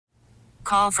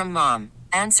call from mom.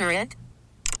 Answer it.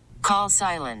 Call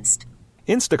silenced.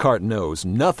 Instacart knows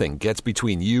nothing gets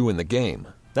between you and the game.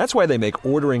 That's why they make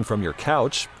ordering from your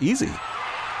couch easy.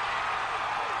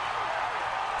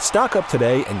 Stock up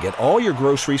today and get all your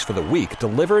groceries for the week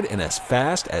delivered in as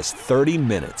fast as 30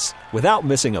 minutes without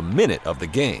missing a minute of the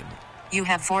game. You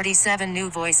have 47 new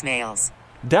voicemails.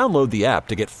 Download the app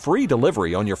to get free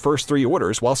delivery on your first 3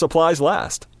 orders while supplies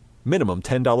last. Minimum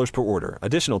 $10 per order.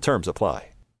 Additional terms apply.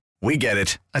 We get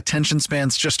it. Attention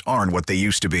spans just aren't what they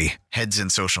used to be. Heads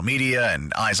in social media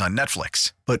and eyes on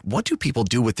Netflix. But what do people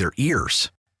do with their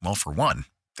ears? Well, for one,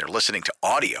 they're listening to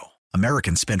audio.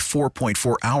 Americans spend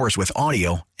 4.4 hours with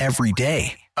audio every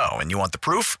day. Oh, and you want the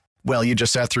proof? Well, you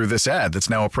just sat through this ad that's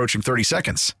now approaching 30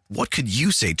 seconds. What could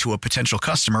you say to a potential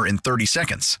customer in 30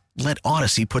 seconds? Let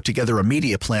Odyssey put together a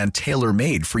media plan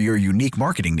tailor-made for your unique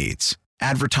marketing needs.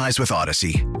 Advertise with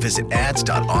Odyssey. Visit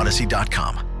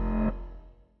ads.odyssey.com.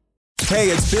 Hey,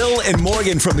 it's Bill and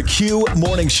Morgan from the Q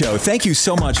Morning Show. Thank you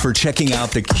so much for checking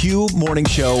out the Q Morning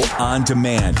Show on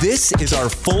demand. This is our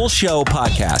full show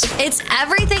podcast. It's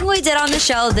everything we did on the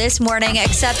show this morning,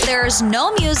 except there's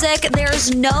no music,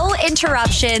 there's no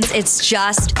interruptions. It's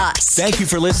just us. Thank you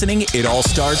for listening. It all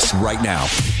starts right now.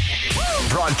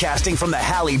 Broadcasting from the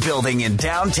Halley Building in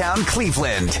downtown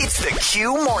Cleveland, it's the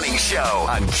Q Morning Show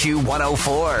on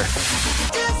Q104.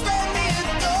 Just let me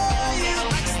adore you.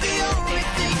 It's the only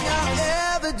thing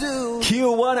I'll ever do.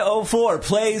 Q104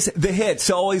 plays the hits,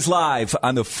 always live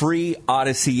on the free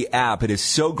Odyssey app. It is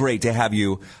so great to have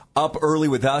you up early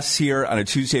with us here on a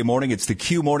Tuesday morning. It's the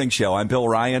Q Morning Show. I'm Bill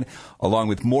Ryan, along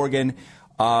with Morgan.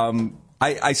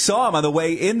 I saw him on the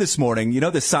way in this morning. You know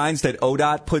the signs that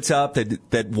ODOT puts up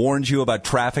that warns you about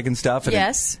traffic and stuff? And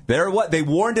yes. They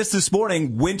warned us this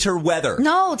morning, winter weather.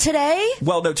 No, today?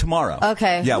 Well, no, tomorrow.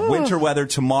 Okay. Yeah, Ooh. Winter weather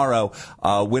tomorrow.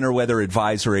 Winter weather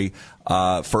advisory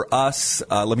for us.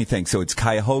 Let me think. So it's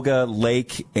Cuyahoga,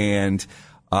 Lake, and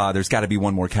there's got to be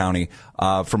one more county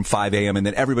from 5 a.m. And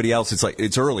then everybody else,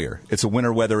 it's earlier. It's a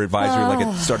winter weather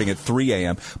advisory, starting at 3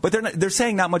 a.m. But they're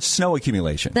saying not much snow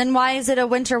accumulation. Then why is it a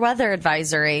winter weather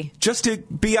advisory? Just to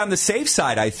be on the safe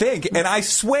side, I think. And I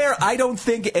swear, I don't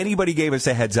think anybody gave us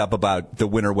a heads up about the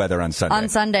winter weather on Sunday. On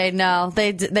Sunday, no,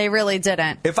 they really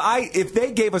didn't. If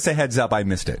they gave us a heads up, I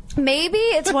missed it. Maybe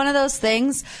it's one of those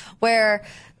things where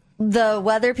the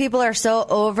weather people are so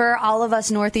over all of us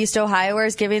Northeast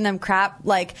Ohioers, giving them crap.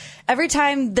 Like every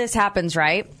time this happens,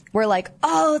 right? We're like,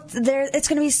 oh, it's going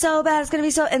to be so bad. It's going to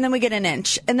be so, and then we get an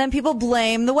inch, and then people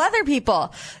blame the weather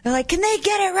people. They're like, can they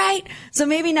get it right? So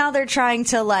maybe now they're trying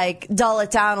to dull it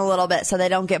down a little bit so they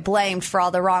don't get blamed for all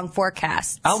the wrong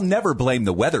forecasts. I'll never blame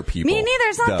the weather people. Me neither.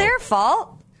 It's not their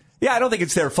fault. Yeah, I don't think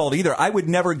it's their fault either. I would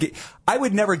never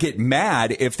get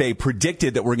mad if they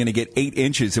predicted that we're going to get 8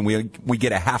 inches and we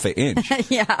get a half an inch.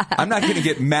 Yeah. I'm not going to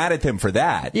get mad at them for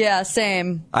that. Yeah,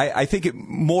 same. I think it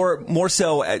more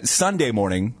so at Sunday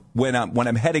morning when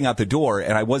I'm heading out the door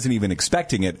and I wasn't even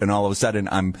expecting it, and all of a sudden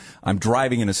I'm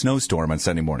driving in a snowstorm on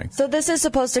Sunday morning. So this is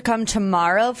supposed to come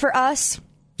tomorrow for us?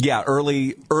 Yeah,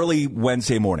 early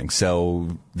Wednesday morning.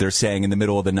 So they're saying in the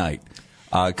middle of the night.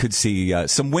 Could see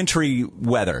some wintry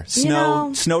weather.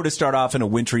 Snow to start off in a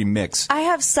wintry mix. I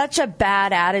have such a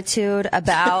bad attitude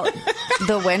about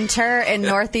the winter in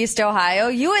Northeast Ohio.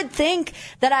 You would think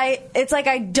that it's like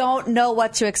I don't know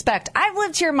what to expect. I've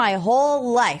lived here my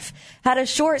whole life. Had a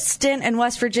short stint in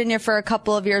West Virginia for a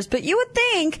couple of years, but you would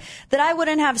think that I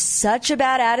wouldn't have such a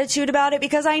bad attitude about it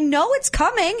because I know it's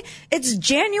coming. It's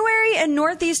January in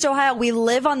Northeast Ohio. We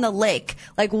live on the lake.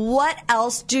 Like, what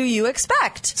else do you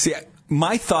expect? See,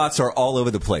 my thoughts are all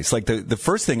over the place. Like the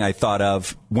first thing I thought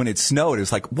of when it snowed is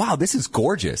like, wow, this is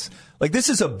gorgeous. Like this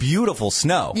is a beautiful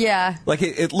snow. Yeah. Like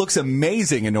it looks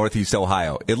amazing in Northeast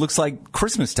Ohio. It looks like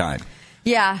Christmas time.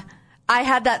 Yeah. I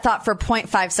had that thought for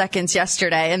 0.5 seconds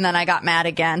yesterday, and then I got mad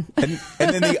again. And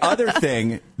then the other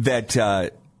thing that's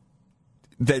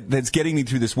getting me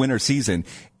through this winter season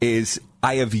is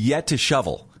I have yet to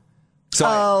shovel.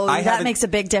 So that makes a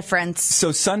big difference.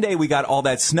 So Sunday we got all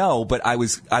that snow, but I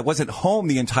wasn't home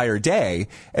the entire day,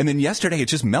 and then yesterday it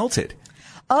just melted.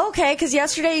 Okay, because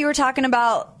yesterday you were talking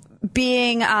about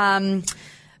being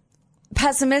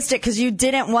pessimistic because you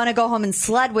didn't want to go home and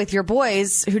sled with your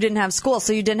boys who didn't have school,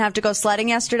 so you didn't have to go sledding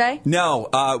yesterday? No,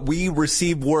 we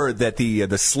received word that the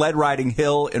sled riding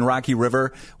hill in Rocky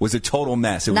River was a total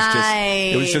mess. It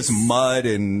was just mud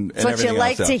and That's everything what you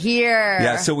like else. to hear.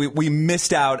 Yeah, so we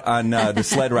missed out on the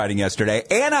sled riding yesterday,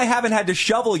 and I haven't had to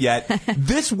shovel yet.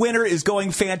 This winter is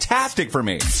going fantastic for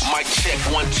me. Mic check,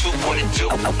 1, 2, what it do?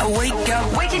 Wake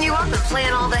up. Waking you up and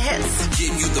playing all the hits.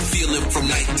 Give you the feeling from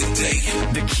night to day.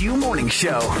 The Q Morning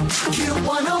Show.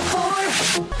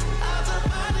 Q104.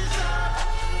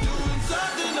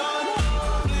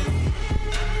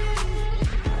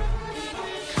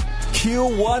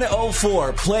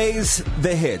 Q104 plays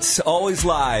the hits, always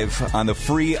live on the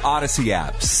free Odyssey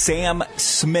app. Sam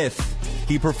Smith,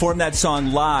 he performed that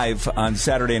song live on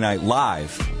Saturday Night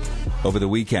Live over the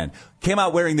weekend. Came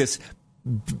out wearing this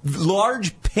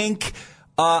large pink.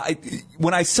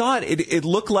 When I saw it, it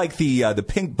looked like the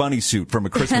pink bunny suit from A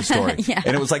Christmas Story, Yeah.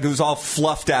 and it was all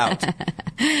fluffed out.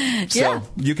 So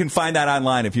you can find that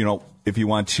online if you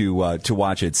want to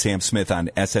watch it. Sam Smith on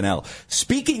SNL.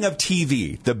 Speaking of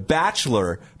TV, The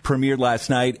Bachelor premiered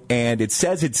last night, and it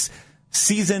says it's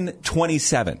season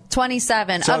 27.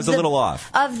 27. So I was a little off.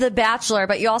 Of The Bachelor,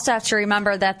 but you also have to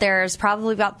remember that there's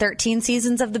probably about 13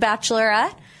 seasons of The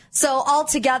Bachelorette. So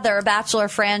altogether, Bachelor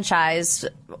franchise,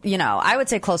 I would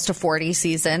say close to 40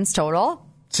 seasons total.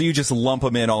 So you just lump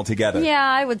them in all together? Yeah,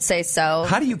 I would say so.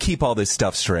 How do you keep all this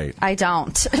stuff straight? I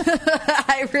don't.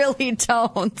 I really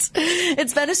don't.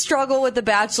 It's been a struggle with The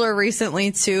Bachelor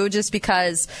recently, too, just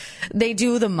because they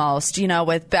do the most,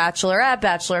 with Bachelorette,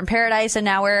 Bachelor in Paradise, and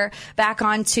now we're back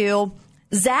on to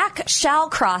Zach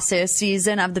Shallcross's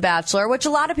season of The Bachelor, which a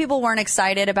lot of people weren't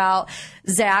excited about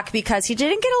Zach because he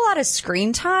didn't get a lot of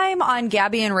screen time on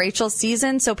Gabby and Rachel's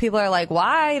season. So people are like,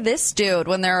 why this dude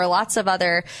when there are lots of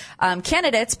other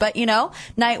candidates? But,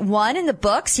 night one in the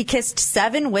books, he kissed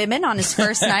 7 women on his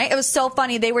first night. It was so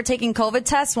funny. They were taking COVID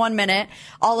tests 1 minute,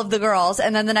 all of the girls,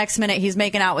 and then the next minute he's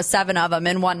making out with 7 of them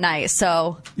in one night.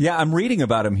 So yeah, I'm reading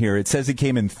about him here. It says he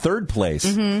came in 3rd place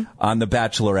on The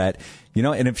Bachelorette.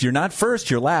 And if you're not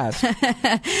first, you're last.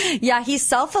 Yeah, he's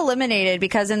self-eliminated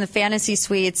because in the fantasy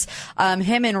suites,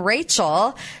 him and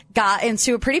Rachel got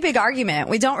into a pretty big argument.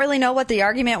 We don't really know what the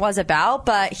argument was about,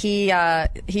 but he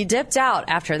dipped out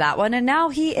after that one, and now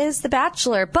he is the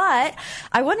Bachelor. But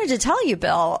I wanted to tell you,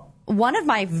 Bill, one of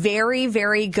my very,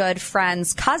 very good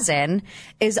friend's cousin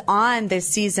is on this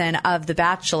season of The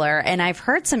Bachelor, and I've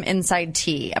heard some inside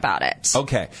tea about it.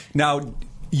 Okay. Now,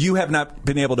 you have not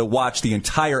been able to watch the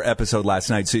entire episode last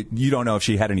night, so you don't know if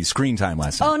she had any screen time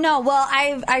last night. Oh, no. Well,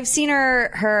 I've seen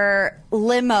her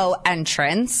limo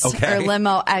entrance, or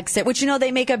limo exit, which,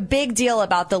 they make a big deal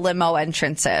about the limo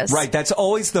entrances. Right. That's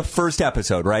always the first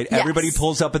episode, right? Yes. Everybody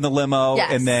pulls up in the limo,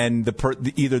 yes. and then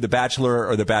either the Bachelor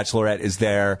or the Bachelorette is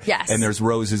there, yes. and there's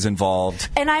roses involved.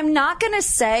 And I'm not going to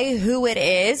say who it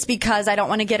is because I don't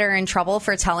want to get her in trouble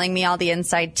for telling me all the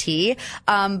inside tea.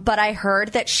 But I heard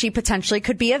that she potentially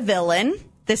could be a villain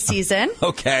this season.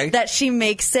 Okay. That she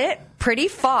makes it pretty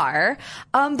far.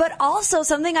 But also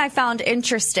something I found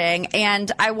interesting,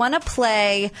 and I want to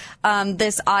play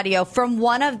this audio from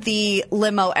one of the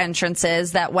limo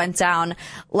entrances that went down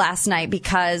last night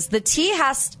because the tea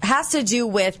has to do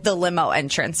with the limo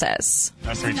entrances.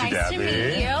 Nice to meet you, Nice Gabby. to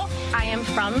meet you. I am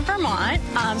from Vermont,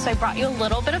 so I brought you a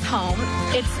little bit of home.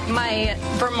 It's my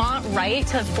Vermont right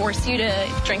to force you to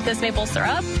drink this maple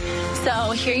syrup.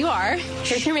 So here you are.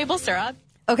 Here's your maple syrup.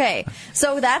 Okay,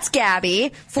 so that's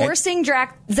Gabby forcing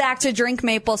Zach to drink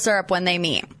maple syrup when they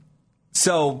meet.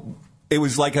 So it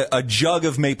was like a jug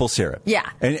of maple syrup. Yeah.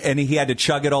 And he had to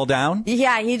chug it all down?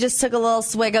 Yeah, he just took a little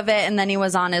swig of it and then he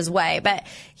was on his way. But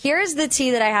here's the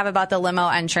tea that I have about the limo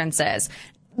entrances.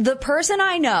 The person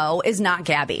I know is not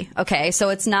Gabby, okay? So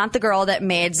it's not the girl that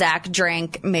made Zach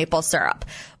drink maple syrup.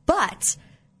 But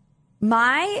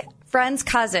my friend's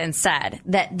cousin said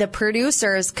that the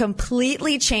producers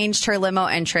completely changed her limo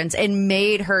entrance and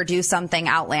made her do something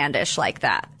outlandish like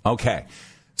that. Okay.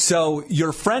 So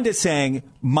your friend is saying,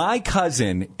 my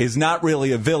cousin is not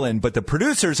really a villain, but the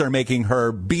producers are making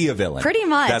her be a villain. Pretty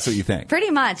much. That's what you think.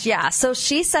 Pretty much, yeah. So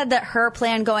she said that her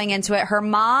plan going into it, her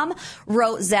mom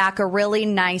wrote Zach a really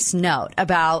nice note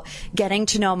about getting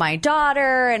to know my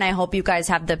daughter, and I hope you guys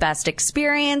have the best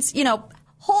experience.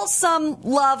 Wholesome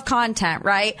love content,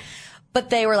 right? But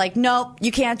they were like, nope,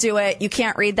 you can't do it. You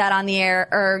can't read that on the air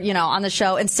or, on the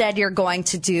show. Instead, you're going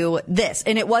to do this.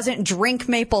 And it wasn't drink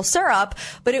maple syrup,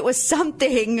 but it was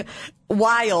something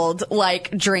wild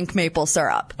like drink maple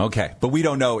syrup. Okay. But we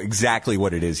don't know exactly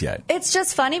what it is yet. It's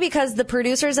just funny because the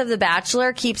producers of The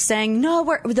Bachelor keep saying, no,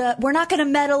 we're not going to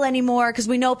meddle anymore because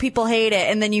we know people hate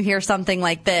it. And then you hear something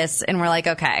like this and we're like,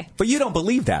 okay. But you don't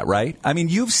believe that, right? I mean,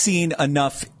 you've seen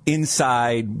enough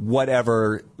inside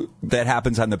whatever that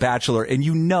happens on The Bachelor, and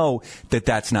you know that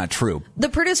that's not true. The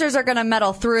producers are going to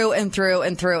meddle through and through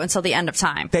and through until the end of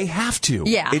time. They have to.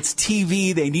 Yeah. It's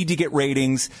TV. They need to get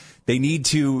ratings. They need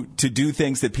to do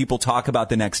things that people talk about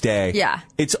the next day. Yeah.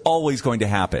 It's always going to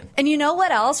happen. And you know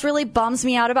what else really bums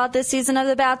me out about this season of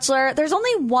The Bachelor? There's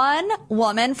only one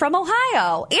woman from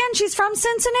Ohio, and she's from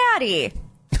Cincinnati.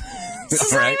 This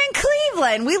is All not right. even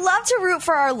Cleveland. We love to root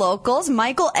for our locals.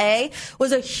 Michael A.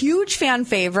 was a huge fan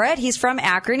favorite. He's from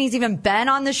Akron. He's even been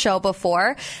on the show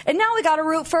before. And now we got to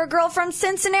root for a girl from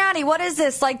Cincinnati. What is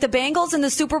this? Like the Bengals in the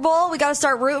Super Bowl? We got to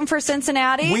start rooting for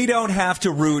Cincinnati? We don't have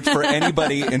to root for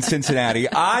anybody in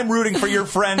Cincinnati. I'm rooting for your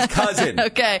friend's cousin.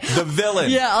 Okay. The villain.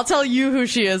 Yeah, I'll tell you who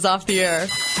she is off the air.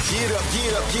 Get up,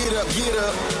 get up, get up, get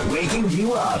up. Waking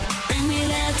you up. Bring me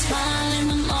that smile in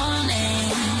the morning.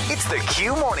 It's the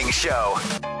Q Morning Show.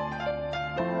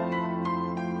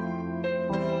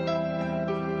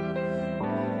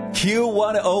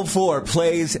 Q104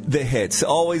 plays the hits,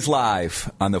 always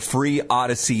live on the free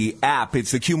Odyssey app.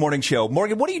 It's the Q Morning Show.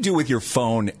 Morgan, what do you do with your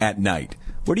phone at night?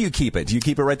 Where do you keep it? Do you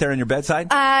keep it right there on your bedside?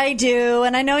 I do,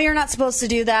 and I know you're not supposed to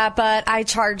do that, but I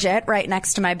charge it right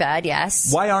next to my bed,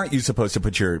 yes. Why aren't you supposed to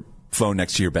put your phone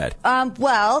next to your bed?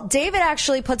 Well, David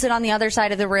actually puts it on the other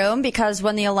side of the room because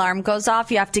when the alarm goes off,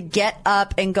 you have to get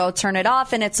up and go turn it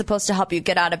off, and it's supposed to help you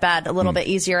get out of bed a little bit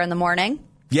easier in the morning.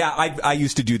 Yeah, I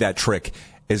used to do that trick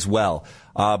as well.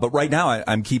 But right now,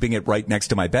 I'm keeping it right next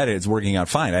to my bed. It's working out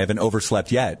fine. I haven't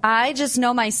overslept yet. I just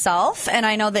know myself, and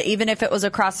I know that even if it was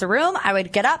across the room, I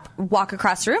would get up, walk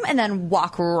across the room, and then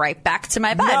walk right back to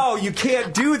my bed. No, you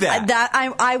can't do that.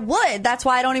 I would. That's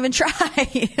why I don't even try.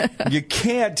 You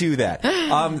can't do that.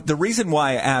 The reason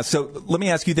why I asked, so let me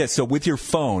ask you this. So with your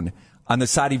phone on the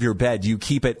side of your bed, do you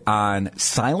keep it on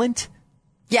silent?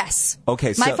 Yes.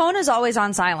 Okay. My phone is always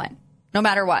on silent, no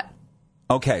matter what.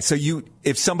 Okay, so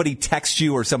if somebody texts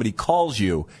you or somebody calls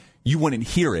you, you wouldn't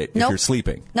hear it if Nope. you're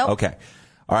sleeping. Nope. Okay.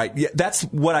 All right. Yeah, that's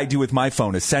what I do with my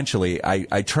phone, essentially.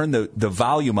 I turn the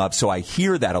volume up so I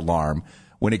hear that alarm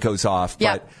when it goes off,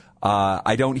 Yep. but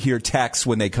I don't hear texts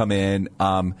when they come in.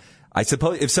 I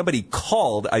suppose if somebody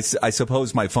called, I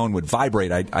suppose my phone would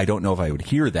vibrate. I don't know if I would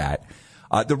hear that.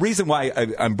 The reason why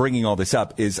I'm bringing all this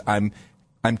up is I'm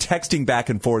texting back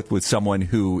and forth with someone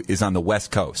who is on the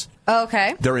West Coast.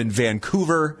 Okay. They're in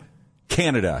Vancouver,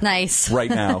 Canada. Nice. Right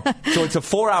now. So it's a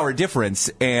 4-hour difference.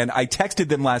 And I texted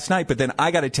them last night, but then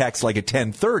I got a text like at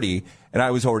 10:30 and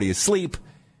I was already asleep.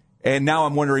 And now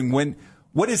I'm wondering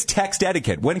what is text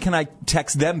etiquette? When can I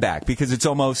text them back? Because it's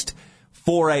almost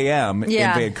 4 a.m.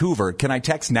 Yeah. in Vancouver. Can I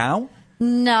text now?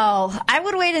 No, I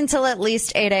would wait until at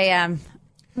least 8 a.m.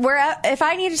 If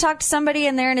I need to talk to somebody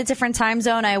and they're in a different time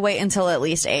zone, I wait until at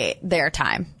least 8 their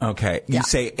time. Okay. You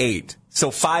say 8.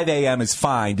 So 5 a.m. is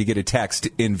fine to get a text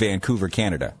in Vancouver,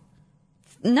 Canada.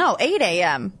 No, 8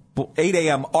 a.m. 8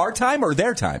 a.m. our time or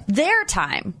their time? Their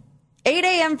time. 8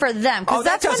 a.m. for them. Oh,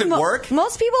 that doesn't work.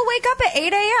 Most people wake up at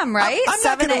 8 a.m., right? I'm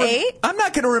 7 to 8. I'm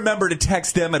not going to remember to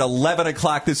text them at 11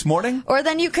 o'clock this morning. Or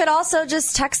then you could also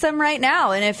just text them right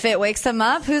now. And if it wakes them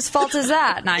up, whose fault is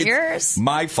that? Not yours.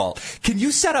 My fault. Can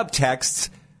you set up texts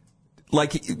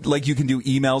like you can do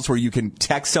emails where you can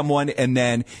text someone and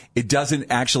then it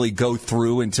doesn't actually go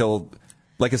through until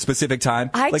like a specific time?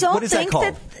 I don't what is think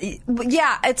that called?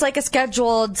 yeah, it's like a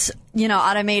scheduled,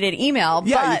 automated email.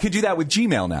 Yeah, but, you could do that with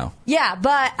Gmail now. Yeah,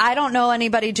 but I don't know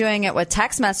anybody doing it with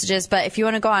text messages. But if you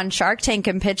want to go on Shark Tank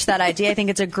and pitch that idea, I think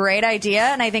it's a great idea.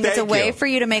 And I think it's a Thank way you. for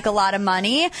you to make a lot of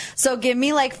money. So give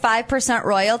me like 5%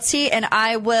 royalty and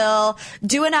I will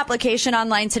do an application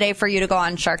online today for you to go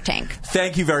on Shark Tank.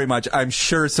 Thank you very much. I'm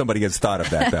sure somebody has thought of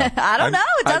that, though. I don't know.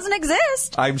 It doesn't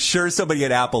exist. I'm sure somebody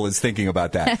at Apple is thinking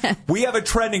about that. We have a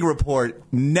trending report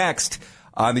next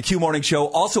on the Q Morning Show.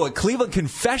 Also, a Cleveland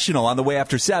confessional on the way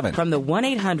after 7. From the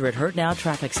 1-800-HURT NOW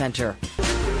Traffic Center.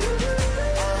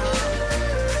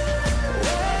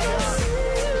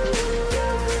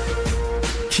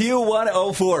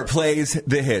 Q104 plays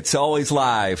the hits, always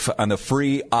live on the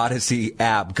free Odyssey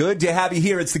app. Good to have you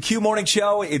here. It's the Q Morning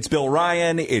Show. It's Bill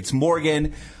Ryan. It's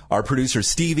Morgan, our producer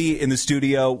Stevie in the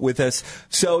studio with us.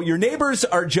 So your neighbors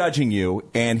are judging you,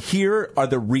 and here are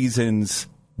the reasons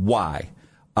why.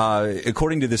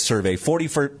 According to this survey,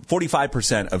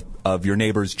 45% of your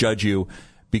neighbors judge you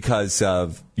because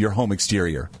of your home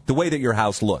exterior, the way that your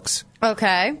house looks.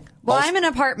 Okay. Well, I'm in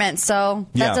an apartment, so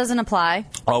that doesn't apply.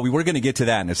 Oh, we were going to get to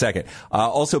that in a second.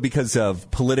 Also because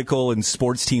of political and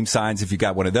sports team signs. If you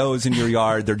got one of those in your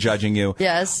yard, they're judging you.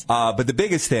 Yes. But the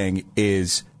biggest thing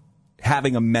is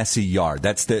having a messy yard.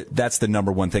 That's the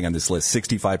number one thing on this list.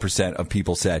 65% of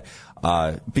people said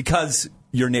because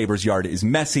your neighbor's yard is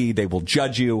messy, they will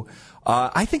judge you.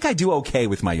 I think I do okay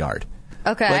with my yard.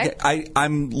 Okay. Like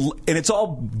and it's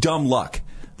all dumb luck.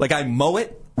 Like I mow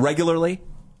it regularly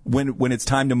when it's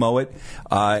time to mow it,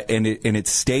 and it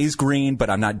stays green, but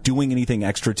I'm not doing anything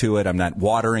extra to it. I'm not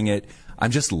watering it.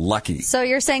 I'm just lucky. So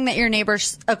you're saying that your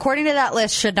neighbors, according to that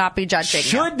list, should not be judging you?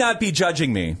 Should not be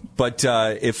judging me. But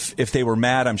if they were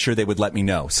mad, I'm sure they would let me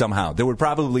know somehow. There would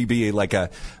probably be like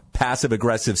a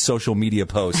passive-aggressive social media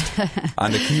post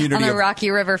on the community. On the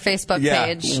Rocky River Facebook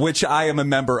page. Which I am a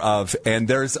member of, and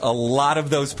there's a lot of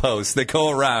those posts that go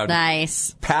around.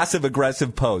 Nice.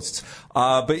 Passive-aggressive posts.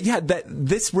 But yeah,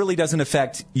 this really doesn't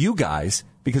affect you guys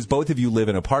because both of you live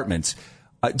in apartments.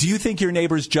 Do you think your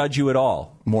neighbors judge you at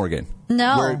all, Morgan?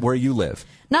 No. Where you live?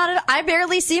 I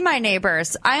barely see my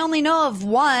neighbors. I only know of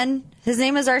one. His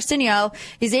name is Arsenio.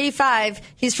 He's 85.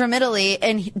 He's from Italy.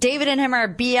 And David and him are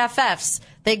BFFs.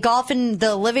 They golf in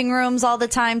the living rooms all the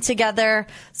time together.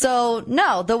 So,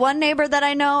 no, the one neighbor that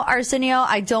I know, Arsenio,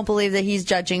 I don't believe that he's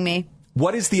judging me.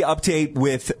 What is the update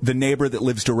with the neighbor that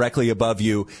lives directly above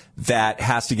you that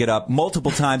has to get up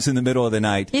multiple times in the middle of the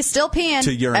night? He's still peeing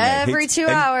to urinate every 2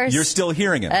 hours. You're still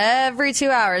hearing him? Every 2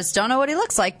 hours. Don't know what he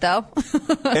looks like, though.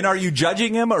 And are you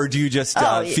judging him, or do you just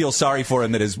feel sorry for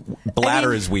him that his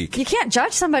bladder is weak? You can't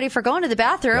judge somebody for going to the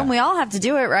bathroom. Yeah. We all have to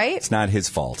do it, right? It's not his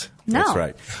fault. No.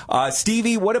 That's right.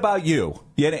 Stevie, what about you?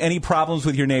 You had any problems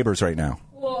with your neighbors right now?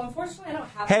 Well, unfortunately, I don't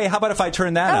have Hey, how about if I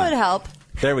turn that on? That would help.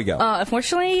 There we go.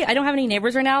 Unfortunately, I don't have any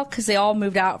neighbors right now because they all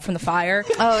moved out from the fire.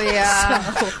 Oh,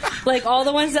 yeah. So, like, all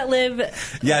the ones that live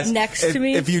next to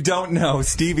me. If you don't know,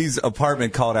 Stevie's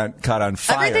apartment caught on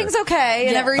fire. Everything's okay,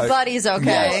 and everybody's okay.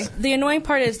 Yes. The annoying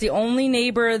part is the only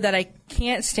neighbor that I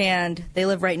can't stand, they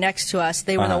live right next to us.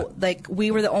 They were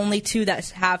we were the only two that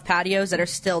have patios that are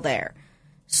still there.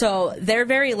 So they're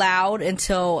very loud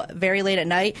until very late at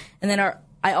night. And then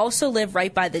I also live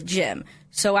right by the gym.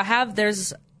 So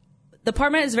the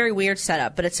apartment is a very weird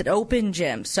setup, but it's an open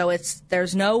gym. So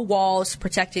there's no walls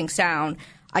protecting sound.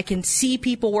 I can see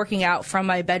people working out from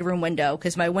my bedroom window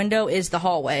because my window is the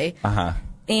hallway.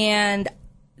 And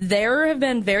there have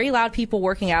been very loud people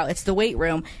working out. It's the weight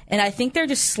room. And I think they're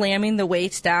just slamming the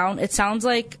weights down. It sounds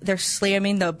like they're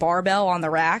slamming the barbell on the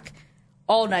rack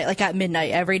all night, like at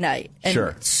midnight, every night. And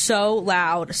it's so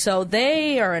loud. So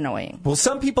they are annoying. Well,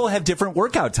 some people have different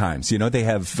workout times. You know, they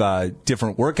have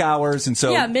different work hours. And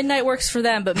so. Yeah, midnight works for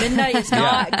them, but midnight is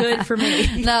not good for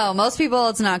me. No, most people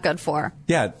it's not good for.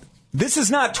 Yeah. This is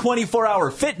not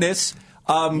 24-hour fitness.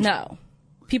 No.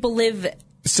 People live.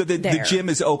 So the gym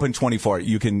is open 24.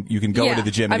 You can go into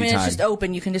the gym anytime. I mean, it's just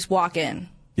open. You can just walk in.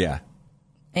 Yeah.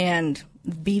 And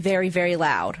be very, very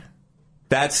loud.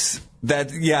 Yeah.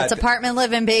 It's apartment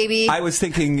living, baby. I was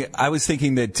thinking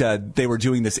that they were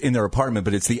doing this in their apartment,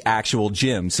 but it's the actual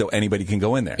gym, so anybody can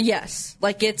go in there. Yes,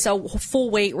 like it's a full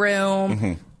weight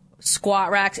room, squat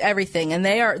racks, everything, and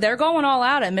they're going all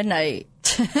out at midnight.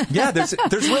 Yeah, there's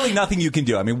really nothing you can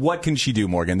do. I mean, what can she do,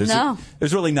 Morgan?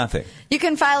 There's really nothing. You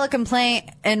can file a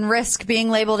complaint and risk being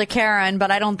labeled a Karen,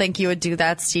 but I don't think you would do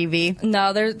that, Stevie.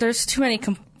 No, there's too many.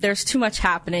 There's too much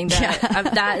happening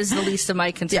that is the least of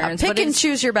my concerns. Yeah, pick and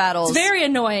choose your battles. It's very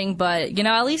annoying, but you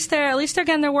know, at least they're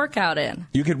getting their workout in.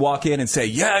 You could walk in and say,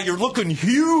 "Yeah, you're looking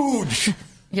huge.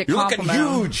 You're looking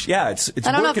huge." Yeah, it's.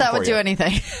 I don't know if that would do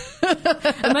anything.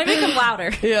 It might make them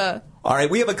louder. Yeah. All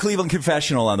right, we have a Cleveland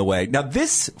confessional on the way. Now,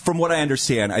 this, from what I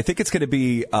understand, I think it's going to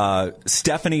be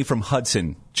Stephanie from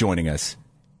Hudson joining us,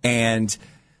 and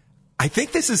I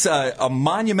think this is a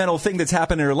monumental thing that's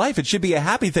happened in her life. It should be a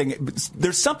happy thing.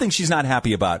 There's something she's not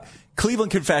happy about.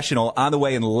 Cleveland confessional on the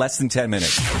way in less than 10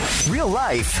 minutes. Real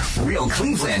life, real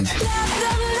Cleveland.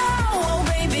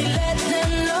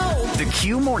 The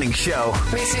Q Morning Show.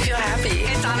 Makes me feel happy.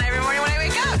 It's on every morning when I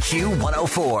wake up.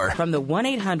 Q104. From the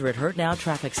 1-800-HURT-NOW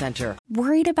traffic center.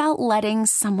 Worried about letting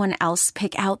someone else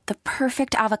pick out the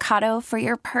perfect avocado for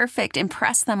your perfect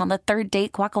impress them on the third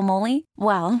date guacamole?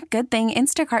 Well, good thing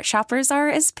Instacart shoppers are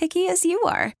as picky as you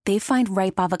are. They find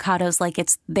ripe avocados like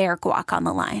it's their guac on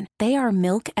the line. They are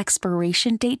milk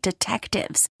expiration date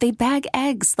detectives. They bag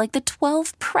eggs like the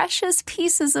 12 precious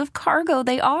pieces of cargo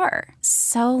they are.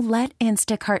 So let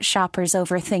Instacart shoppers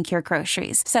overthink your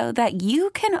groceries so that you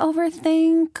can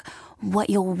overthink what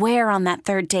you'll wear on that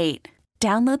third date.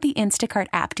 Download the Instacart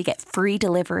app to get free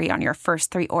delivery on your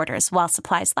first 3 orders while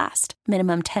supplies last.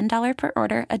 Minimum $10 per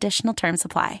order. Additional terms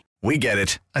apply. We get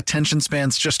it. Attention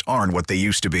spans just aren't what they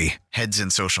used to be. Heads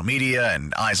in social media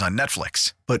and eyes on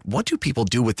Netflix. But what do people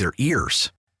do with their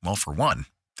ears? Well, for one,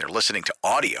 they're listening to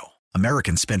audio.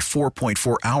 Americans spend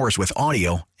 4.4 hours with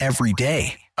audio every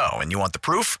day. Oh, and you want the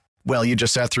proof? Well, you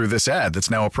just sat through this ad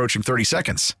that's now approaching 30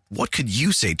 seconds. What could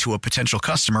you say to a potential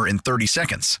customer in 30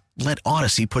 seconds? Let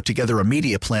Odyssey put together a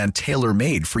media plan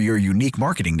tailor-made for your unique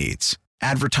marketing needs.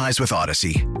 Advertise with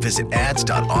Odyssey. Visit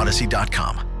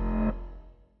ads.odyssey.com.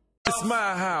 It's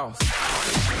my house.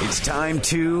 It's time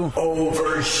to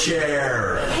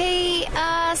overshare. Hey,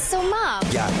 so Mom.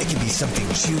 Yeah, can be something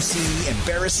juicy,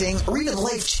 embarrassing, or even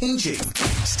life-changing.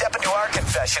 Step into our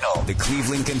confessional, the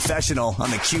Cleveland Confessional on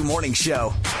the Q Morning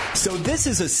Show. So this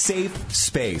is a safe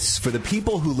space for the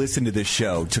people who listen to this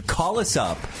show to call us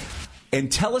up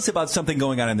and tell us about something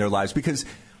going on in their lives, because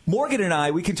Morgan and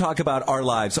I, we can talk about our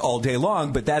lives all day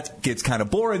long, but that gets kind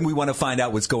of boring. We want to find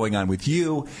out what's going on with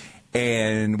you,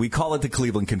 and we call it the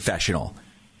Cleveland Confessional.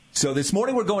 So this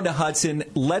morning we're going to Hudson.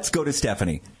 Let's go to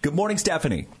Stephanie. Good morning,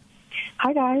 Stephanie.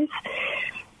 Hi, guys.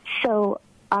 So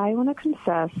I want to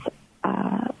confess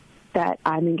that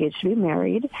I'm engaged to be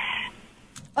married.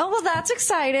 Oh, well, that's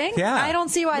exciting. Yeah. I don't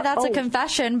see why that's a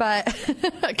confession, but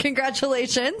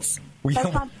congratulations.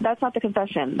 That's not the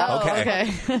confession.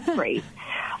 Okay. Great.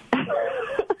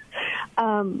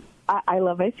 I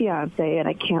love my fiance, and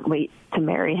I can't wait to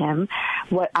marry him.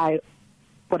 What I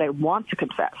want to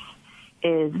confess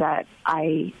is that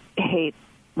I hate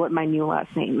what my new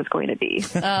last name is going to be.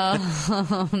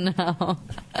 Oh, no.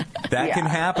 That can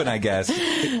happen, I guess.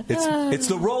 It's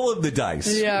the roll of the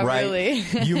dice, yeah, right? Really.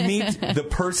 You meet the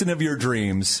person of your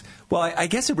dreams. Well, I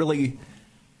guess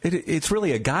it's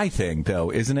really a guy thing,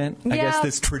 though, isn't it? Yeah. I guess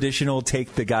this traditional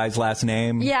take the guy's last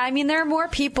name. Yeah, I mean, there are more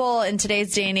people in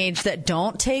today's day and age that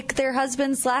don't take their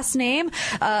husband's last name.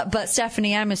 But,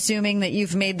 Stephanie, I'm assuming that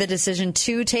you've made the decision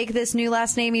to take this new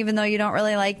last name, even though you don't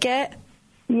really like it?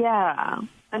 Yeah.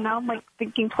 And now I'm,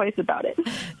 thinking twice about it.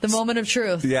 The moment of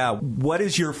truth. Yeah. What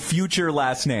is your future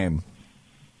last name?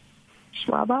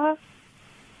 Schlabach.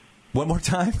 One more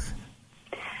time?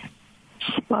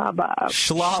 Schlabach.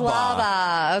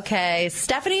 Schlabach. Okay.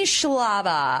 Stephanie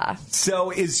Schlabach.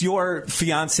 So is your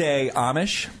fiance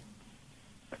Amish?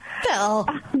 Bill.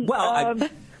 Well,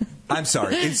 I'm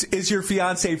sorry. Is your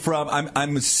fiance from,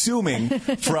 I'm assuming,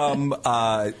 from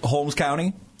Holmes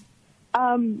County?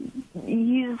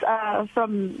 He's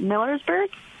from Millersburg.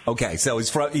 Okay, so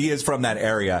he is from that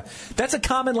area. That's a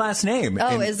common last name.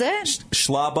 Oh, is it?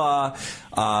 Schlabach.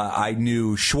 I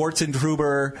knew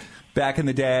Schwartzentruber back in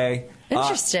the day.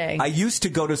 Interesting. I used to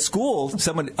go to school.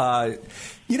 Someone,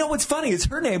 you know what's funny is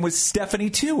her name was Stephanie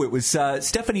too. It was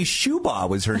Stephanie Schubaugh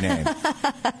was her name,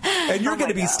 and you're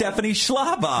going to be Stephanie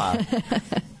Schlabach.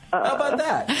 How about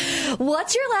that?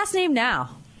 What's your last name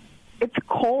now? It's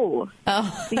Cole.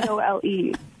 Oh.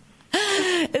 C-O-L-E.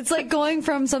 It's like going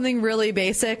from something really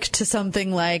basic to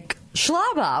something like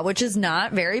Schlabach, which is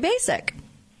not very basic.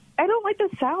 I don't like the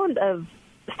sound of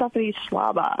Stephanie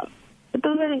Schlabach. It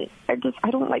doesn't.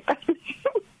 I don't like that.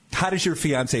 How does your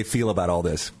fiance feel about all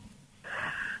this?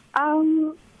 I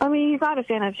mean, he's not a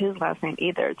fan of his last name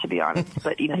either, to be honest.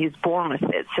 But he's born with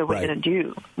it, so what are you gonna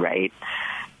do, right?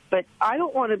 But I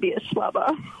don't want to be a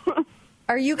Schlabach.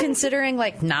 Are you considering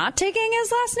not taking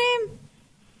his last name?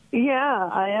 Yeah,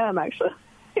 I am actually.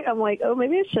 I'm like, oh,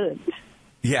 maybe I shouldn't.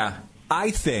 Yeah,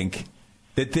 I think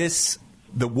that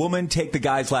the woman take the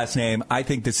guy's last name. I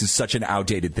think this is such an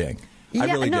outdated thing. Yeah, I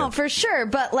really no, do. For sure.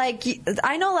 But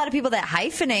I know a lot of people that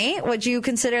hyphenate. Would you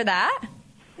consider that?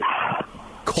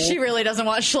 Cole? She really doesn't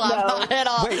want Schlabach at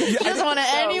all. She doesn't want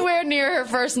it anywhere near her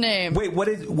first name. Wait,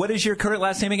 what is your current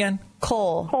last name again?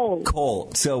 Cole.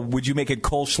 Cole. So would you make it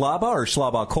Cole Schlabach or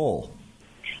Schlabach Cole?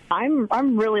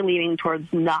 I'm really leaning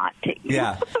towards not taking.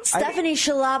 Yeah, Stephanie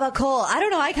Schlabach Cole. I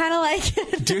don't know. I kind of like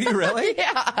it. Do you really?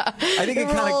 Yeah. I think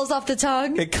it rolls off the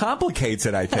tongue. It complicates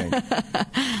it, I think.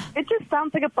 It just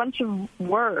sounds like a bunch of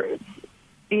words.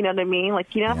 You know what I mean?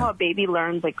 How a baby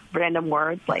learns random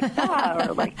words or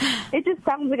it just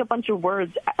sounds like a bunch of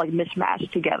words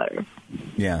mishmashed together.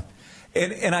 Yeah.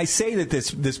 And I say that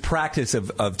this practice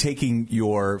of taking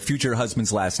your future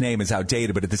husband's last name is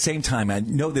outdated, but at the same time, I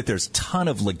know that there's a ton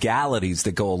of legalities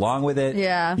that go along with it.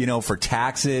 Yeah. For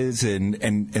taxes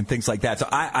and things like that. So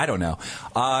I don't know.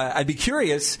 I'd be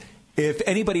curious if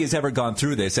anybody has ever gone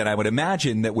through this, and I would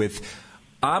imagine that with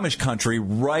Amish country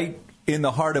right in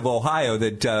the heart of Ohio,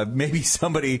 that maybe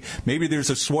there's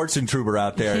a Schwartzentruber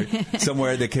out there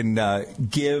somewhere that can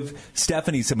give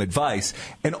Stephanie some advice.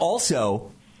 And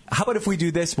also, how about if we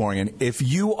do this, Morgan? If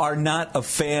you are not a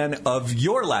fan of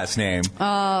your last name.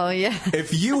 Oh, yeah.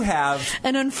 If you have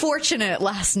an unfortunate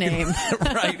last name.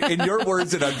 Right. In your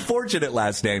words, an unfortunate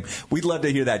last name. We'd love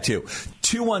to hear that, too.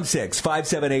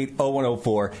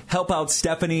 216-578-0104. Help out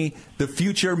Stephanie, the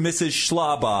future Mrs.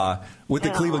 Schlabach, with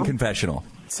the Cleveland Confessional.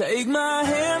 Take my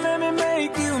hand, let me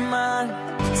make you mine.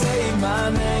 Take my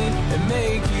name and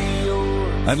make you yours.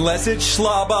 Unless it's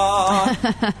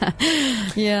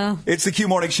Schlabach. Yeah. It's the Q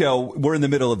Morning Show. We're in the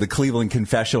middle of the Cleveland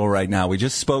Confessional right now. We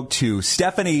just spoke to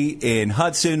Stephanie in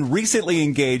Hudson, recently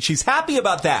engaged. She's happy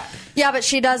about that. Yeah, but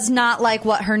she does not like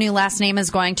what her new last name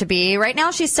is going to be. Right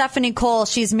now, she's Stephanie Cole.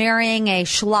 She's marrying a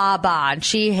Schlabach.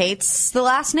 She hates the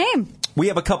last name. We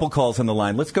have a couple calls on the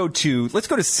line. Let's go to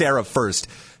Sarah first.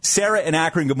 Sarah in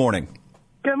Akron, good morning.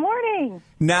 Good morning.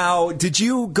 Now, did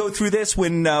you go through this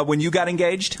when you got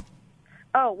engaged?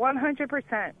 Oh,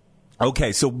 100%.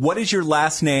 Okay, so what is your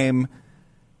last name?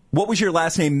 What was your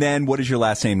last name then? What is your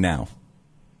last name now?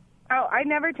 Oh, I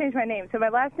never changed my name. So my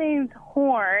last name's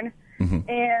Horn,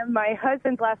 and my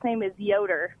husband's last name is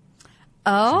Yoder.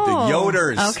 Oh. The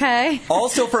Yoders. Okay.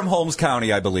 Also from Holmes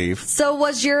County, I believe. So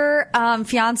was your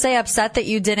fiance upset that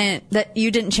you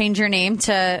didn't change your name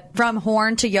from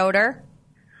Horn to Yoder?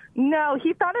 No,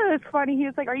 he thought it was funny. He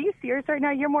was like, "Are you serious right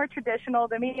now? You're more traditional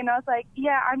than me." And I was like,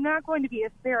 "Yeah, I'm not going to be a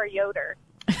Sarah Yoder."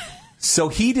 So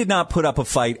he did not put up a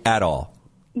fight at all.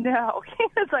 No, he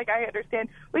was like, "I understand."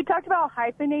 We talked about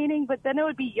hyphenating, but then it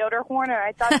would be Yoder Horn, and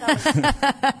I thought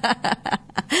that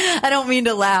was... I don't mean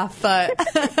to laugh, but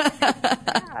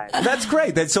that's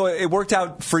great. So it worked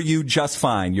out for you just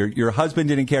fine. Your husband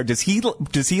didn't care. Does he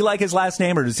like his last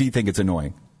name, or does he think it's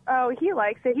annoying? Oh, he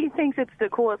likes it. He thinks it's the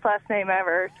coolest last name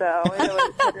ever, so it is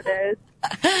what it is.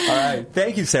 All right.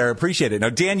 Thank you, Sarah. Appreciate it. Now,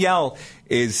 Danielle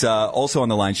is also on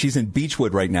the line. She's in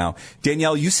Beechwood right now.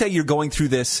 Danielle, you say you're going through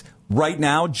this right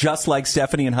now, just like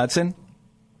Stephanie and Hudson?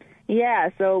 Yeah,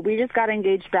 so we just got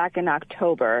engaged back in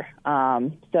October.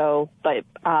 But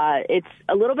it's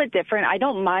a little bit different. I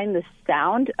don't mind the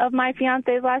sound of my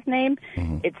fiance's last name.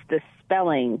 Mm-hmm. It's the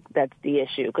spelling that's the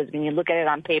issue, because when you look at it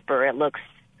on paper, it looks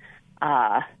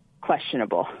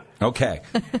questionable. Okay.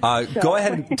 Go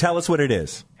ahead and tell us what it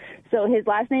is. So his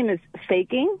last name is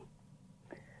Faking,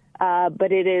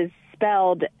 but it is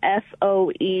spelled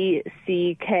Foecking.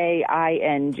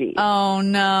 Oh,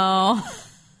 no.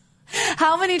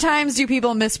 How many times do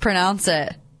people mispronounce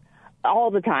it?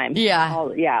 All the time. Yeah. All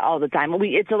the time.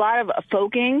 It's a lot of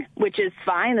folking, which is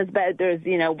fine. There's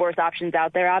worse options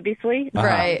out there, obviously. Uh-huh.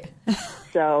 Right.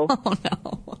 So. Oh,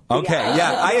 no. Okay,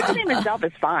 yeah. The name itself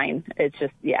is fine. It's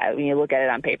just, when you look at it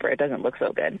on paper, it doesn't look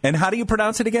so good. And how do you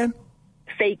pronounce it again?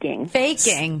 Faking.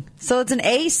 So it's an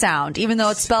A sound, even though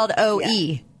it's spelled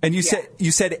O-E. Yeah. And you said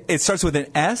it starts with an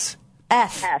S?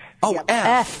 F. Oh, yep.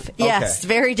 F. Yes, okay.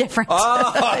 Very different.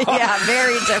 Oh. Yeah,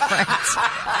 very different.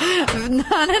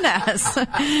 Not an S.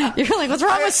 You're like, what's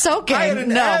wrong with soaking?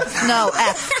 No,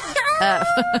 F.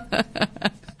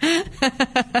 All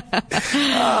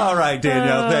right,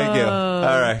 Danielle, thank you.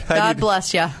 All right. God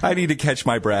bless you. I need to catch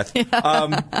my breath.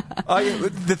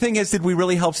 The thing is, did we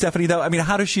really help Stephanie, though? I mean,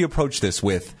 how does she approach this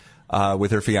with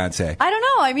her fiance? I don't know.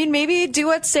 I mean, maybe do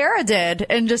what Sarah did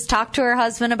and just talk to her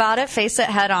husband about it, face it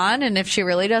head on, and if she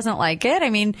really doesn't like it,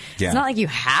 I mean, It's not like you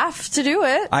have to do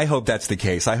it. I hope that's the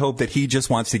case. I hope that he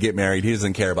just wants to get married. He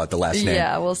doesn't care about the last name.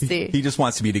 Yeah, we'll see. He just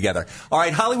wants to be together. All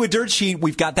right, Hollywood Dirt Sheet,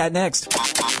 we've got that next.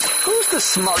 Who's the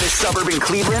smartest suburb in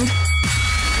Cleveland?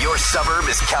 Your suburb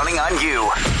is counting on you.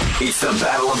 It's the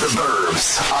Battle of the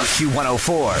Burbs on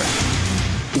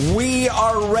Q104. We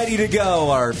are ready to go.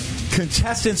 Our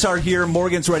contestants are here.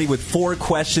 Morgan's ready with 4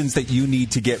 questions that you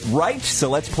need to get right. So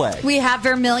let's play. We have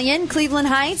Vermilion, Cleveland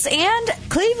Heights, and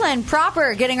Cleveland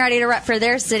proper getting ready to rep for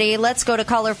their city. Let's go to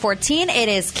caller 14. It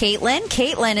is Caitlin.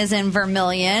 Caitlin is in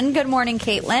Vermilion. Good morning,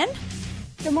 Caitlin.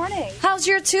 Good morning. How's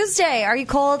your Tuesday? Are you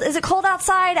cold? Is it cold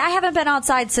outside? I haven't been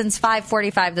outside since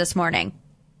 5:45 this morning.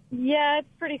 Yeah, it's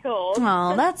pretty cold.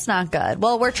 Oh, that's not good.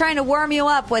 Well, we're trying to warm you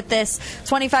up with this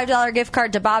 $25 gift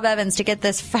card to Bob Evans to get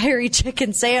this fiery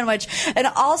chicken sandwich and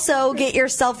also get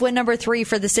yourself win number 3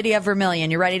 for the city of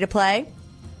Vermilion. You ready to play?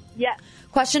 Yes.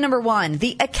 Question number 1.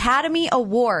 The Academy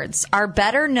Awards are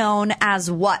better known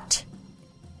as what?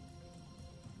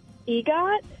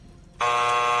 EGOT?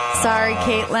 Sorry,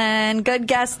 Caitlin. Good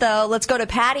guess, though. Let's go to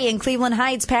Patty in Cleveland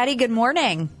Heights. Patty, good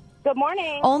morning. Good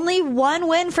morning. Only one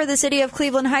win for the city of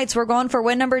Cleveland Heights. We're going for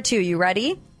win number 2. You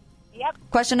ready? Yep.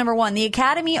 Question number 1. The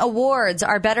Academy Awards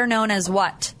are better known as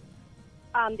what?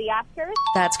 The Oscars?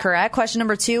 That's correct. Question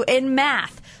number 2. In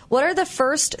math, what are the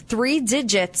first 3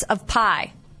 digits of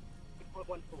pi?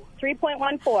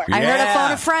 3.14. I heard a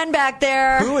phone a friend back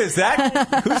there. Who is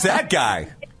that? Who's that guy?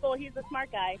 He's a smart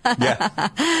guy.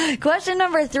 Yeah. Question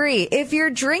number 3. If you're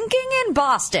drinking in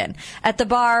Boston at the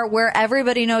bar where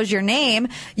everybody knows your name,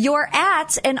 you're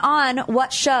at and on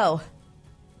what show?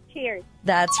 Cheers.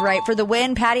 That's right. For the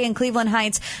win, Patty in Cleveland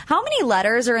Heights. How many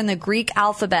letters are in the Greek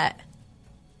alphabet?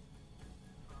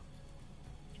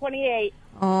 28.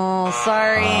 Oh,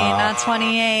 sorry. Not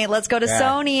 28. Let's go to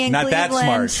Sony in not Cleveland.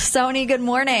 That smart. Sony, good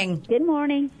morning. Good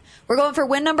morning. We're going for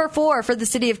win number 4 for the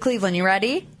city of Cleveland. You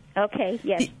ready? Okay,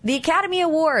 yes. The Academy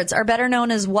Awards are better known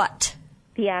as what?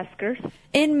 The Oscars.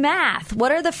 In math,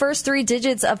 what are the first 3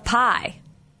 digits of pi?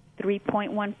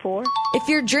 3.14. If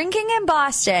you're drinking in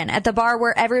Boston at the bar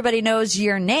where everybody knows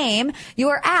your name, you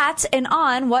are at and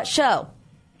on what show?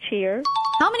 Cheers.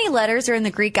 How many letters are in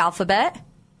the Greek alphabet?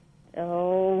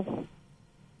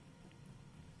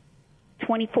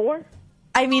 24.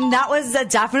 I mean, that was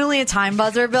definitely a time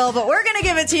buzzer, Bill, but we're going to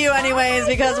give it to you anyways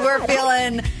because we're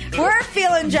feeling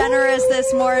generous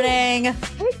this morning.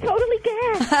 We totally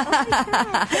guessed.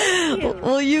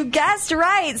 Well, you guessed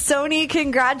right. Sony,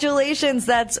 congratulations.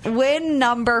 That's win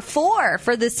number 4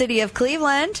 for the city of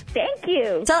Cleveland. Thank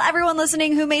you. Tell everyone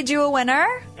listening who made you a winner.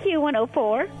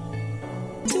 Q104.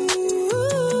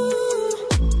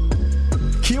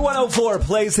 Q104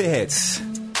 plays the hits.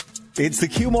 It's the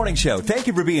Q Morning Show. Thank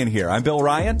you for being here. I'm Bill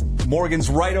Ryan. Morgan's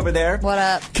right over there. What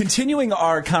up? Continuing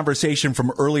our conversation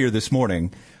from earlier this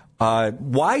morning,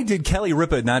 why did Kelly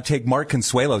Ripa not take Mark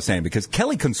Consuelo's name? Because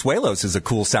Kelly Consuelos is a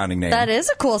cool sounding name. That is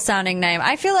a cool sounding name.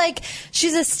 I feel like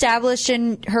she's established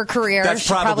in her career. That's she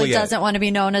probably probably doesn't want to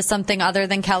be known as something other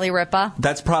than Kelly Ripa.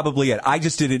 That's probably it. I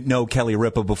just didn't know Kelly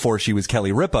Ripa before she was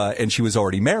Kelly Ripa, and she was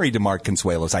already married to Mark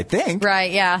Consuelos, I think.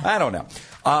 Right, yeah. I don't know.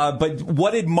 But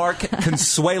what did Mark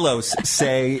Consuelos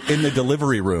say in the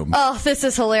delivery room? Oh, this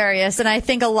is hilarious. And I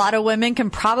think a lot of women can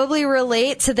probably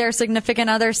relate to their significant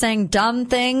other saying dumb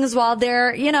things while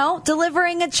they're,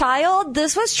 delivering a child.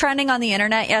 This was trending on the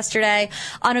internet yesterday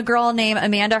on a girl named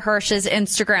Amanda Hirsch's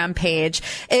Instagram page.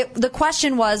 The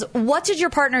question was, what did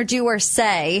your partner do or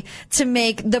say to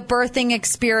make the birthing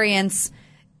experience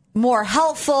more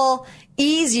helpful,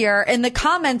 easier? And the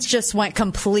comments just went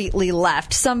completely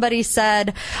left. Somebody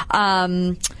said,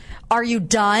 are you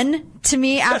done to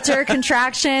me after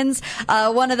contractions?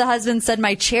 One of the husbands said,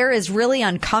 my chair is really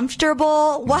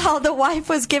uncomfortable while the wife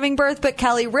was giving birth. But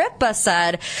Kelly Ripa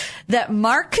said that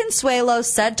Mark Consuelo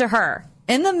said to her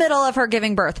in the middle of her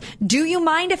giving birth, do you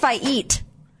mind if I eat?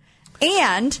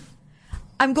 And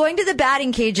I'm going to the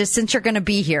batting cages since you're going to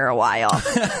be here a while.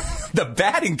 The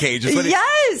batting cages?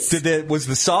 Yes. Was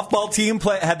the softball team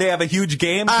play? Had they have a huge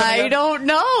game? I don't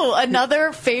know.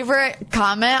 Another favorite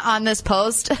comment on this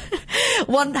post.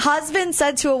 One husband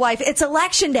said to a wife, it's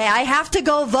election day. I have to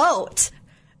go vote.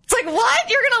 It's like, what?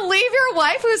 You're going to leave your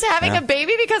wife who's having a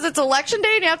baby because it's election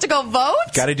day and you have to go vote?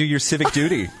 Got to do your civic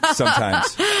duty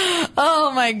sometimes.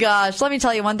 Oh, my gosh. Let me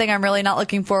tell you one thing I'm really not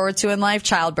looking forward to in life,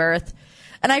 childbirth.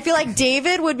 And I feel like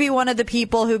David would be one of the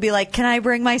people who'd be like, can I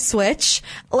bring my Switch?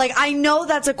 Like, I know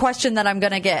that's a question that I'm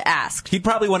going to get asked. He'd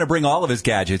probably want to bring all of his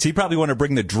gadgets. He'd probably want to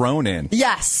bring the drone in.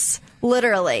 Yes,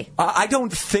 literally. I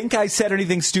don't think I said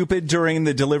anything stupid during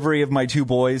the delivery of my 2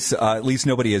 boys. At least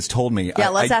nobody has told me. Yeah,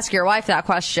 let's ask your wife that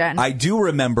question. I do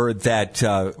remember that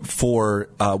for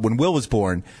when Will was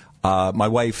born, my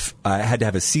wife had to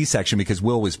have a C-section because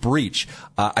Will was breech.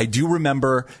 I do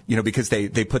remember, because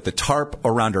they put the tarp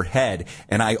around her head,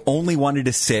 and I only wanted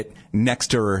to sit next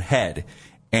to her head.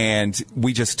 And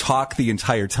we just talked the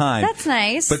entire time. That's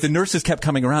nice. But the nurses kept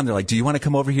coming around. They're like, do you want to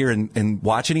come over here and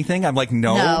watch anything? I'm like,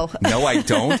 no, I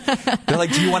don't. They're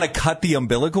like, do you want to cut the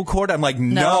umbilical cord? I'm like,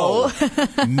 no,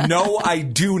 I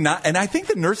do not. And I think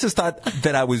the nurses thought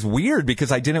that I was weird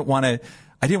because I didn't want to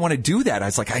do that. I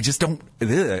was like, I just don't,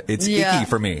 it's icky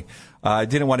for me. I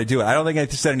didn't want to do it. I don't think I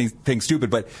said anything stupid,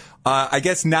 but I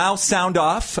guess now sound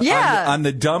off on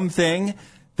the dumb thing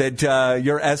that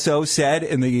your SO said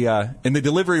in the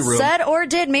delivery room. Said or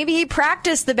did. Maybe he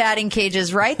practiced the batting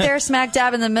cages right there smack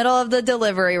dab in the middle of the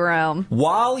delivery room.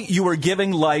 While you were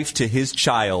giving life to his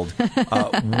child,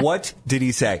 what did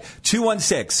he say?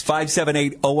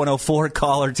 216-578-0104.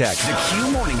 Call or text. The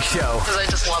Q Morning Show. Because I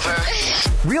just love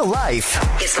her. Real life.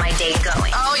 Is my day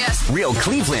going? Oh, yes. Real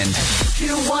Cleveland.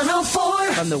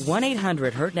 Q104. From the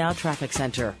 1-800-HURT NOW Traffic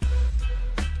Center.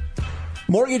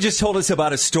 Morgan just told us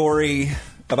about a story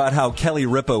about how Kelly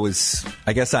Ripa was,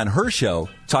 I guess, on her show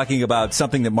talking about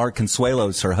something that Mark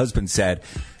Consuelos, her husband, said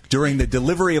during the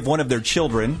delivery of one of their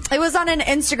children. It was on an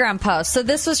Instagram post. So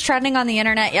this was trending on the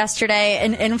internet yesterday.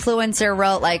 An influencer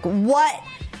wrote, like, what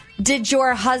did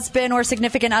your husband or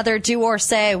significant other do or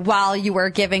say while you were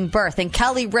giving birth? And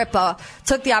Kelly Ripa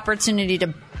took the opportunity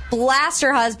to blast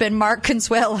her husband, Mark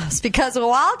Consuelos, because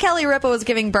while Kelly Ripa was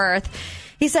giving birth,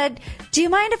 he said, do you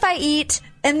mind if I eat?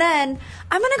 And then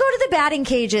I'm going to go to the batting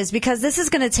cages because this is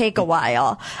going to take a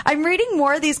while. I'm reading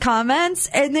more of these comments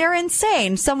and they're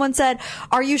insane. Someone said,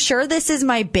 are you sure this is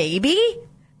my baby?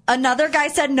 Another guy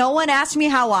said, no one asked me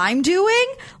how I'm doing.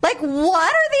 Like,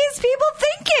 what are these people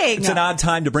thinking? It's an odd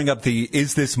time to bring up the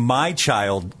is this my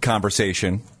child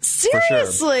conversation.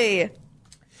 Seriously.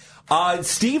 For sure.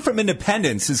 Steve from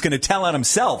Independence is going to tell on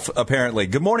himself, apparently.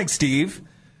 Good morning, Steve.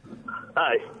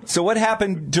 Hi. So what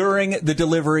happened during the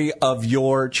delivery of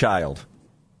your child?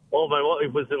 well, my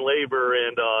wife was in labor,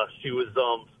 and she was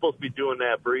supposed to be doing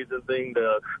that breathing thing.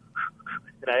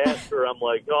 And I asked her, I'm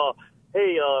like,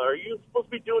 hey, are you supposed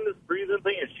to be doing this breathing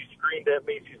thing? And she screamed at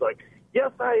me. She's like,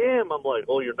 yes, I am. I'm like,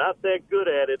 you're not that good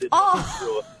at it. It just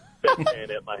threw a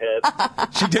bedpan at my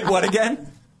head. She did what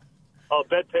again? Oh,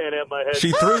 bedpan at my head.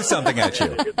 She threw something at you.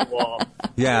 Hit the wall.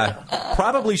 Yeah.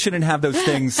 Probably shouldn't have those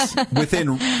things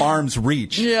within arm's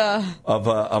reach of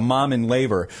a mom in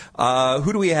labor.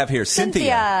 Who do we have here?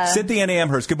 Cynthia. Cynthia in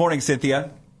Amherst. Good morning,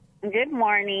 Cynthia. Good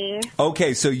morning.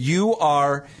 Okay, so you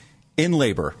are in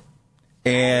labor.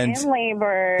 And I'm in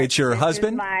labor. It's your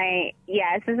husband?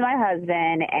 This is my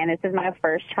husband, and this is my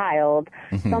first child.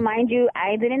 Mm-hmm. So mind you,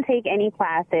 I didn't take any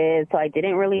classes, so I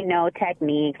didn't really know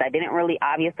techniques. I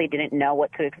obviously didn't know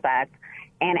what to expect.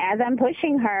 And as I'm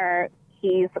pushing her,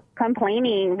 he's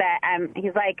complaining that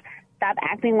he's like, stop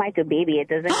acting like a baby. It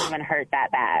doesn't even hurt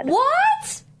that bad.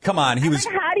 What? Come on, he was...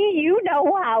 Like, how do you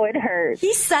know how it hurts?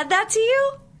 He said that to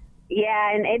you?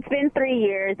 Yeah, and it's been 3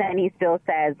 years, and he still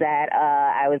says that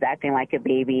I was acting like a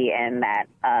baby and that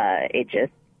it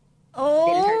just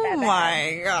didn't hurt that bad.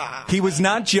 My God. He was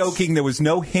not joking. There was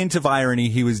no hint of irony.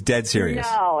 He was dead serious.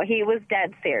 No, he was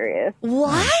dead serious.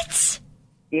 What?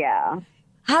 Yeah.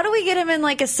 How do we get him in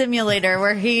like a simulator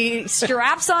where he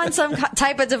straps on some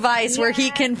type of device where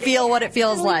he can feel what it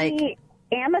feels like?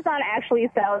 Amazon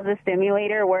actually sells a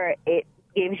simulator where it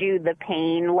gives you the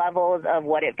pain levels of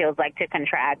what it feels like to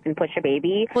contract and push a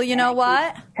baby. Well, you know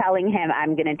what? Telling him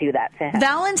I'm going to do that to him.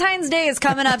 Valentine's Day is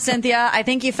coming up, Cynthia. I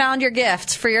think you found your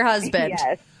gift for your husband.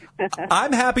 Yes.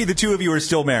 I'm happy the two of you are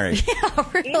still married. Yeah,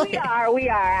 really. We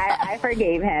are. I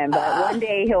forgave him, but one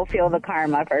day he'll feel the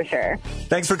karma for sure.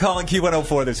 Thanks for calling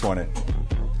Q104 this morning.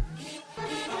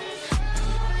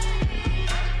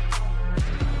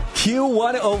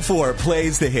 Q104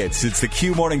 plays the hits. It's the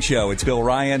Q Morning Show. It's Bill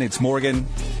Ryan. It's Morgan.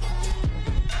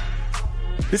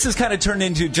 This has kind of turned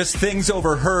into just things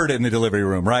overheard in the delivery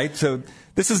room, right? So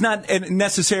this is not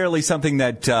necessarily something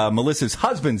that Melissa's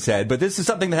husband said, but this is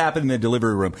something that happened in the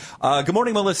delivery room. Good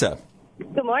morning, Melissa.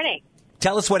 Good morning.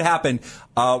 Tell us what happened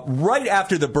right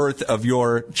after the birth of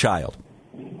your child.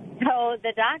 So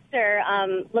the doctor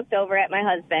looked over at my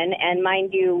husband, and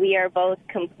mind you, we are both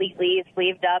completely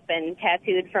sleeved up and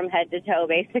tattooed from head to toe,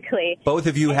 basically. Both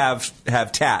of you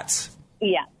have tats.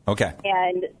 Yeah. Okay.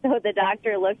 And so the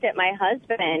doctor looked at my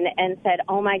husband and said,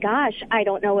 oh, my gosh, I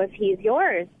don't know if he's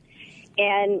yours.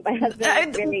 And my husband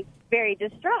was very, very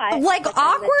distraught. Like,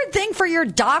 awkward thing for your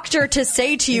doctor to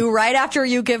say to you right after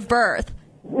you give birth.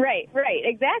 Right,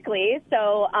 exactly.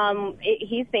 So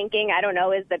he's thinking, I don't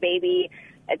know, is the baby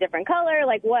a different color?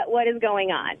 Like, what is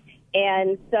going on?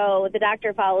 And so the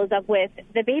doctor follows up with,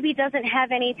 the baby doesn't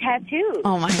have any tattoos.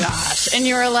 Oh, my gosh. And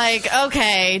you were like,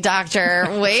 okay, doctor,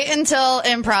 wait until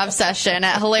improv session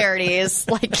at Hilarities.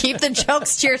 Like, keep the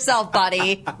jokes to yourself,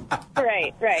 buddy.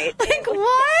 Right. Like,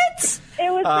 what? It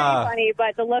was pretty funny,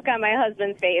 but the look on my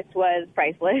husband's face was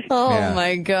priceless. Oh,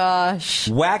 my gosh.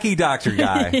 Wacky doctor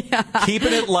guy. Yeah.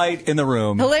 Keeping it light in the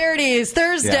room. Hilarities,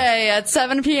 Thursday at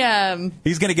 7 p.m.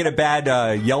 He's going to get a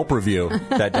bad Yelp review,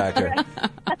 that doctor.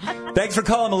 Thanks for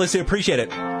calling, Melissa. Appreciate it.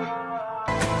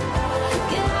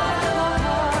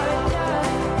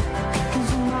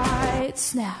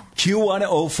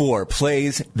 Q104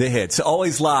 plays the hits.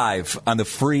 Always live on the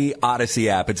free Odyssey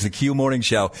app. It's the Q Morning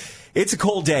Show. It's a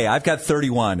cold day. I've got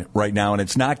 31 right now, and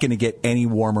it's not going to get any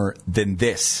warmer than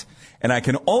this. And I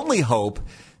can only hope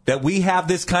that we have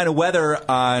this kind of weather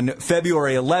on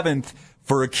February 11th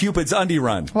for a Cupid's Undie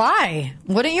run. Why?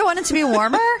 Wouldn't you want it to be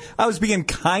warmer? I was being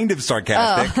kind of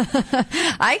sarcastic.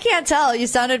 I can't tell. You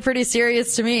sounded pretty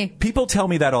serious to me. People tell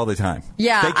me that all the time.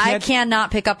 Yeah, I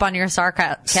cannot pick up on your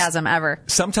sarcasm ever.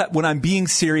 Sometimes when I'm being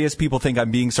serious, people think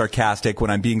I'm being sarcastic. When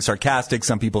I'm being sarcastic,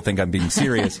 some people think I'm being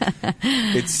serious.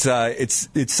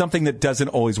 It's something that doesn't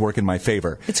always work in my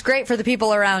favor. It's great for the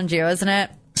people around you, isn't it?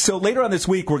 So later on this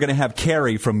week, we're going to have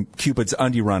Carrie from Cupid's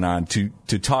Undie Run on to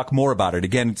talk more about it.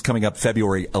 Again, it's coming up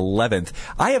February 11th.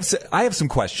 I have some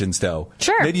questions, though.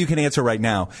 Sure. Maybe you can answer right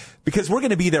now, because we're going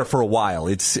to be there for a while.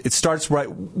 It starts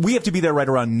right. We have to be there right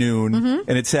around noon,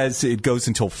 and it says it goes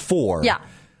until 4. Yeah.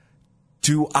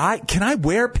 Can I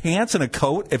wear pants and a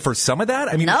coat for some of that?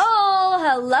 I mean, no.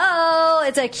 Hello.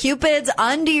 It's a Cupid's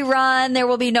Undie Run. There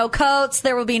will be no coats.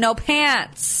 There will be no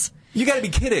pants. You got to be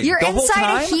kidding. You're the whole inside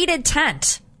time? a heated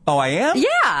tent. Oh, I am?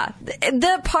 Yeah.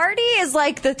 The party is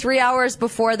like the 3 hours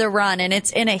before the run, and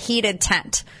it's in a heated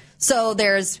tent. So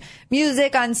there's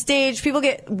music on stage. People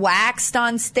get waxed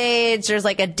on stage. There's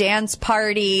like a dance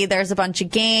party. There's a bunch of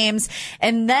games.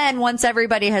 And then once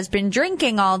everybody has been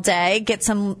drinking all day, get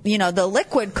some, the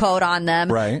liquid coat on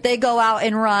them. Right. They go out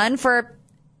and run for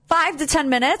 5 to 10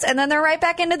 minutes, and then they're right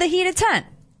back into the heated tent.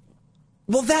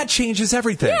 Well, that changes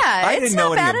everything. Yeah, I it's didn't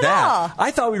know not any bad of at that. all.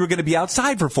 I thought we were going to be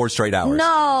outside for 4 straight hours.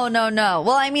 No.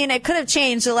 Well, I mean, it could have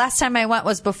changed. The last time I went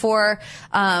was before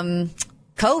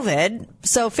COVID.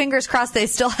 So fingers crossed they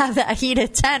still have that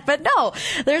heated tent. But no,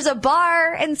 there's a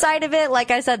bar inside of it.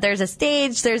 Like I said, there's a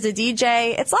stage, there's a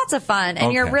DJ. It's lots of fun,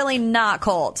 and you're really not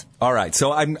cold. All right.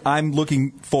 So I'm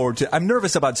looking forward to. I'm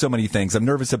nervous about so many things. I'm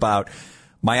nervous about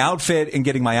my outfit and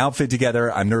getting my outfit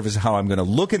together. I'm nervous how I'm going to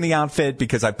look in the outfit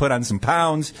because I put on some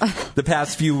pounds the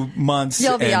past few months.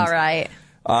 You'll be all right.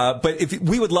 But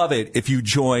we would love it if you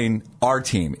join our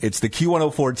team. It's the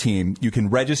Q104 team. You can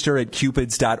register at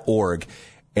cupids.org,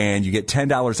 and you get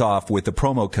 $10 off with the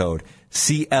promo code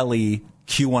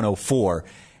CLEQ104.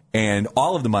 And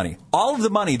all of the money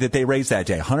that they raise that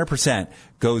day, 100%,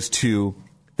 goes to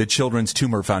the Children's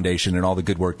Tumor Foundation and all the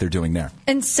good work they're doing there.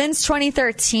 And since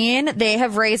 2013, they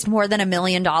have raised more than $1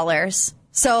 million.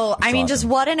 So, I mean, just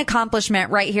what an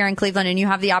accomplishment right here in Cleveland. And you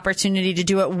have the opportunity to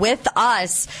do it with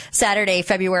us Saturday,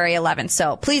 February 11th.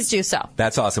 So please do so.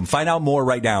 That's awesome. Find out more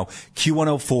right now.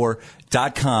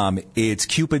 Q104.com. It's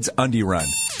Cupid's Undie Run.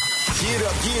 Get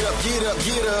up, get up, get up,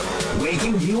 get up.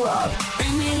 Waking you up.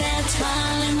 Bring me that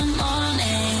smile in the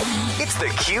morning. It's the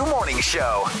Q Morning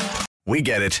Show. We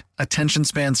get it. Attention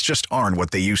spans just aren't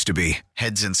what they used to be.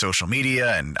 Heads in social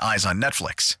media and eyes on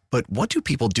Netflix. But what do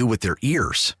people do with their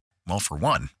ears? Well, for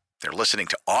one, they're listening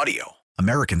to audio.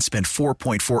 Americans spend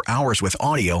 4.4 hours with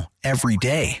audio every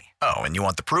day. Oh, and you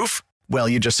want the proof? Well,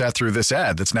 you just sat through this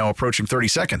ad that's now approaching 30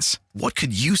 seconds. What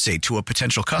could you say to a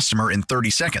potential customer in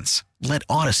 30 seconds? Let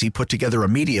Odyssey put together a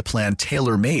media plan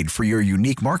tailor-made for your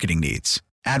unique marketing needs.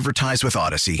 Advertise with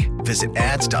Odyssey. Visit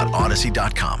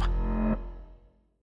ads.odyssey.com.